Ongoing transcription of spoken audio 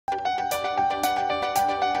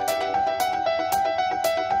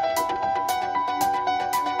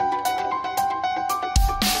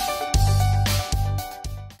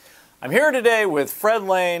I'm here today with Fred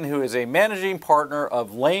Lane, who is a managing partner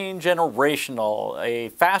of Lane Generational, a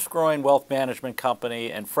fast-growing wealth management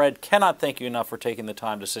company. And Fred, cannot thank you enough for taking the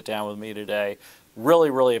time to sit down with me today. Really,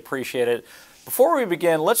 really appreciate it. Before we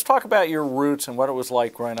begin, let's talk about your roots and what it was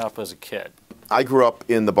like growing up as a kid. I grew up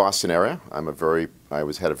in the Boston area. I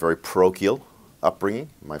had a very parochial upbringing.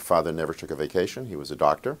 My father never took a vacation. He was a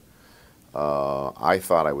doctor. I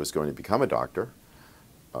thought I was going to become a doctor.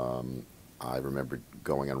 I remember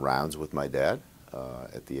going on rounds with my dad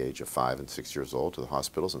at the age of 5 and 6 years old to the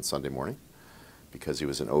hospitals on Sunday morning. Because he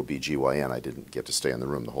was an OB/GYN, I didn't get to stay in the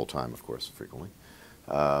room the whole time, of course, frequently.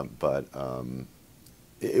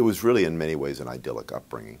 It was really in many ways an idyllic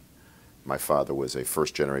upbringing. My father was a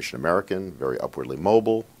first-generation American, very upwardly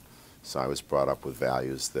mobile, so I was brought up with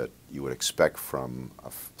values that you would expect from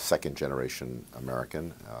a second-generation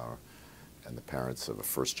American and the parents of a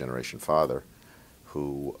first-generation father,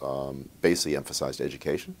 who basically emphasized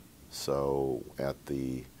education. So at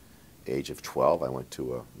the age of 12, I went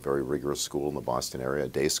to a very rigorous school in the Boston area, a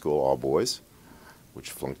day school, all boys,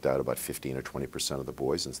 which flunked out about 15 or 20% of the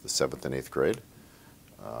boys into the 7th and 8th grade,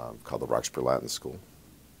 called the Roxbury Latin School.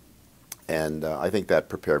 And I think that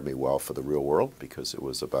prepared me well for the real world, because it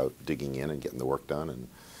was about digging in and getting the work done and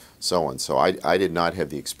so on. So I did not have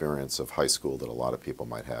the experience of high school that a lot of people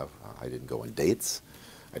might have. I didn't go on dates.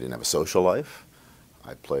 I didn't have a social life.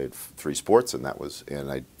 I played 3 sports, and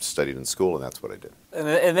I studied in school, and that's what I did.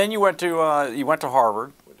 And then you went to Harvard. Went to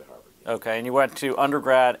Harvard. Okay, and you went to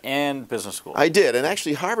undergrad and business school. I did, and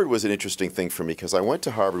actually Harvard was an interesting thing for me, because I went to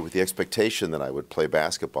Harvard with the expectation that I would play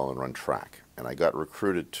basketball and run track, and I got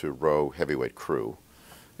recruited to row heavyweight crew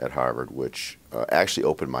at Harvard, which actually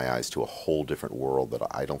opened my eyes to a whole different world that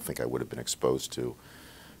I don't think I would have been exposed to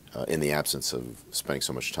in the absence of spending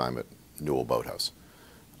so much time at Newell Boathouse.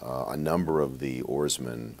 A number of the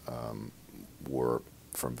oarsmen were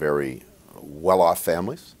from very well-off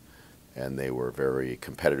families, and they were very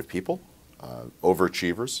competitive people,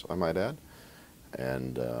 overachievers, I might add.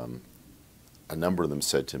 And a number of them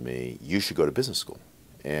said to me, "You should go to business school."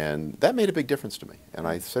 And that made a big difference to me. And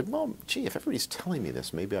I said, well, gee, if everybody's telling me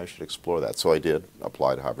this, maybe I should explore that. So I did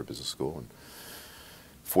apply to Harvard Business School, and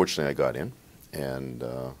fortunately I got in. And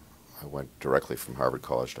I went directly from Harvard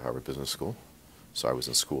College to Harvard Business School. So I was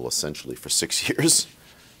in school essentially for 6 years,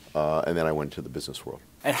 and then I went to the business world.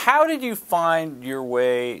 And how did you find your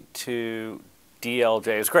way to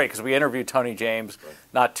DLJ? It's great because we interviewed Tony James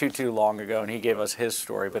not too long ago, and he gave us his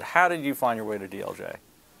story. But how did you find your way to DLJ?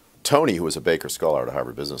 Tony, who was a Baker Scholar at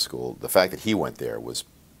Harvard Business School, the fact that he went there was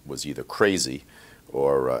either crazy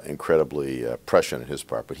or incredibly prescient on his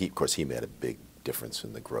part. But of course, he made a big difference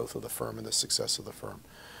in the growth of the firm and the success of the firm.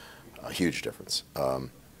 A huge difference.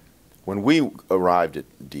 When we arrived at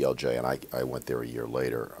DLJ, and I went there a year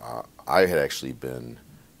later, I had actually been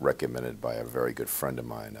recommended by a very good friend of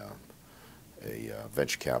mine, a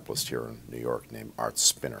venture capitalist here in New York named Art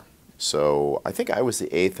Spinner. So I think I was the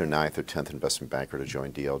 8th or 9th or 10th investment banker to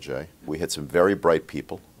join DLJ. We had some very bright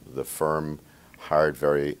people. The firm hired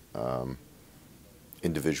very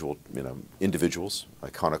individuals,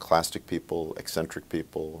 iconoclastic people, eccentric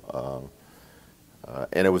people.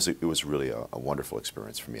 And it was really a wonderful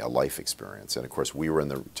experience for me, a life experience. And of course,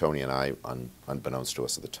 Tony and I, unbeknownst to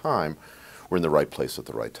us at the time, were in the right place at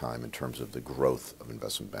the right time in terms of the growth of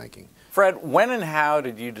investment banking. Fred, when and how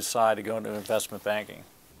did you decide to go into investment banking?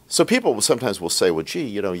 So people sometimes will say, well, gee,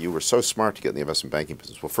 you were so smart to get in the investment banking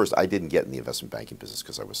business. Well, first, I didn't get in the investment banking business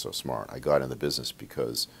because I was so smart. I got in the business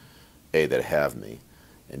because, A, they'd have me,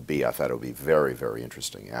 and B, I thought it would be very, very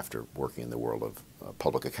interesting after working in the world of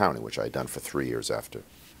public accounting, which I had done for 3 years after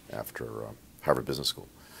Harvard Business School.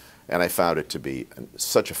 And I found it to be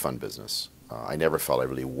such a fun business. I never felt I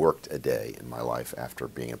really worked a day in my life after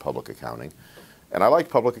being in public accounting. And I liked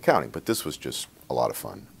public accounting, but this was just a lot of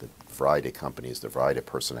fun. The variety of companies, the variety of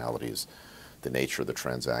personalities, the nature of the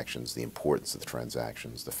transactions, the importance of the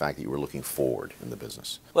transactions, the fact that you were looking forward in the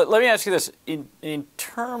business. Let me ask you this. In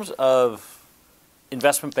terms of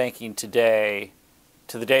investment banking today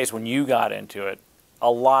to the days when you got into it,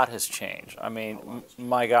 a lot has changed. I mean,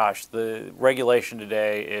 my gosh, the regulation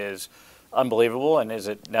today is unbelievable. And is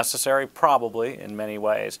it necessary? Probably in many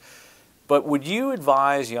ways. But would you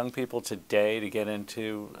advise young people today to get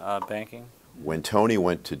into banking? When Tony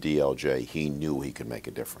went to DLJ, he knew he could make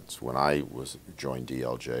a difference. When I joined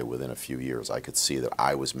DLJ, within a few years, I could see that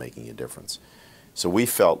I was making a difference. So we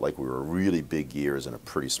felt like we were really big gears in a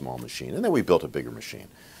pretty small machine. And then we built a bigger machine,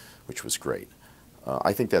 which was great.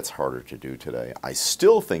 I think that's harder to do today. I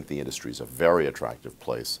still think the industry is a very attractive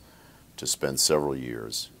place to spend several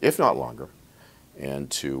years, if not longer, and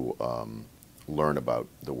to learn about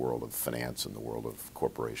the world of finance and the world of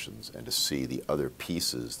corporations, and to see the other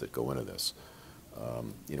pieces that go into this.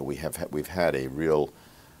 You know, we've had a real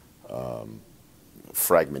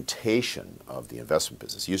fragmentation of the investment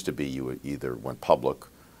business. It used to be you either went public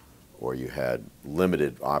or you had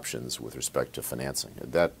limited options with respect to financing.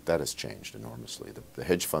 That has changed enormously. The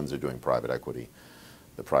hedge funds are doing private equity.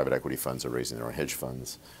 The private equity funds are raising their own hedge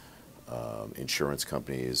funds. Insurance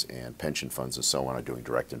companies and pension funds and so on are doing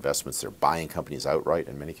direct investments. They're buying companies outright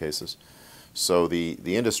in many cases. So the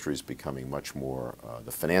industry is becoming much more,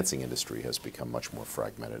 the financing industry has become much more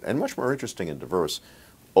fragmented and much more interesting and diverse,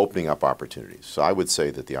 opening up opportunities. So I would say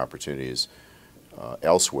that the opportunities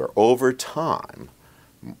elsewhere over time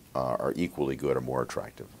are equally good or more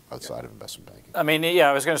attractive outside of investment banking. I mean, yeah,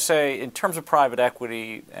 I was going to say, in terms of private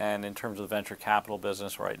equity and in terms of the venture capital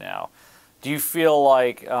business right now, do you feel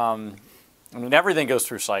like, I mean, everything goes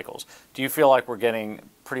through cycles. Do you feel like we're getting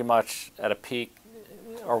pretty much at a peak?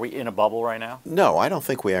 Are we in a bubble right now? No, I don't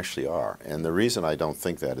think we actually are. And the reason I don't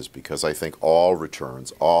think that is because I think all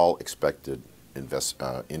returns, all expected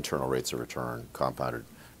internal rates of return, compounded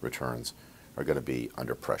returns, are going to be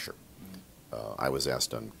under pressure. I was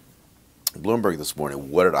asked on Bloomberg this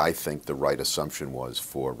morning, what did I think the right assumption was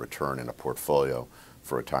for return in a portfolio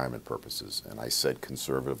for retirement purposes? And I said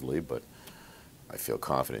conservatively, but I feel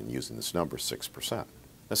confident in using this number, 6%. Now,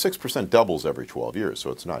 6% doubles every 12 years, so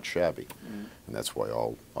it's not shabby. And that's why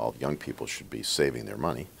all young people should be saving their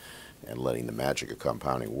money and letting the magic of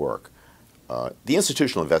compounding work. The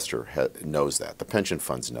institutional investor knows that. The pension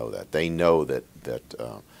funds know that. They know that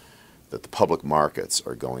the public markets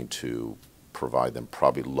are going to provide them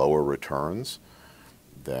probably lower returns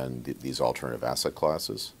than these alternative asset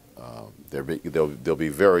classes. They'll be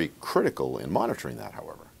very critical in monitoring that,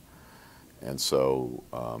 however. And so,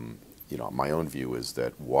 you know, my own view is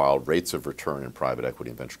that while rates of return in private equity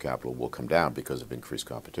and venture capital will come down because of increased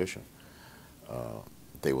competition,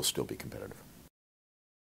 they will still be competitive.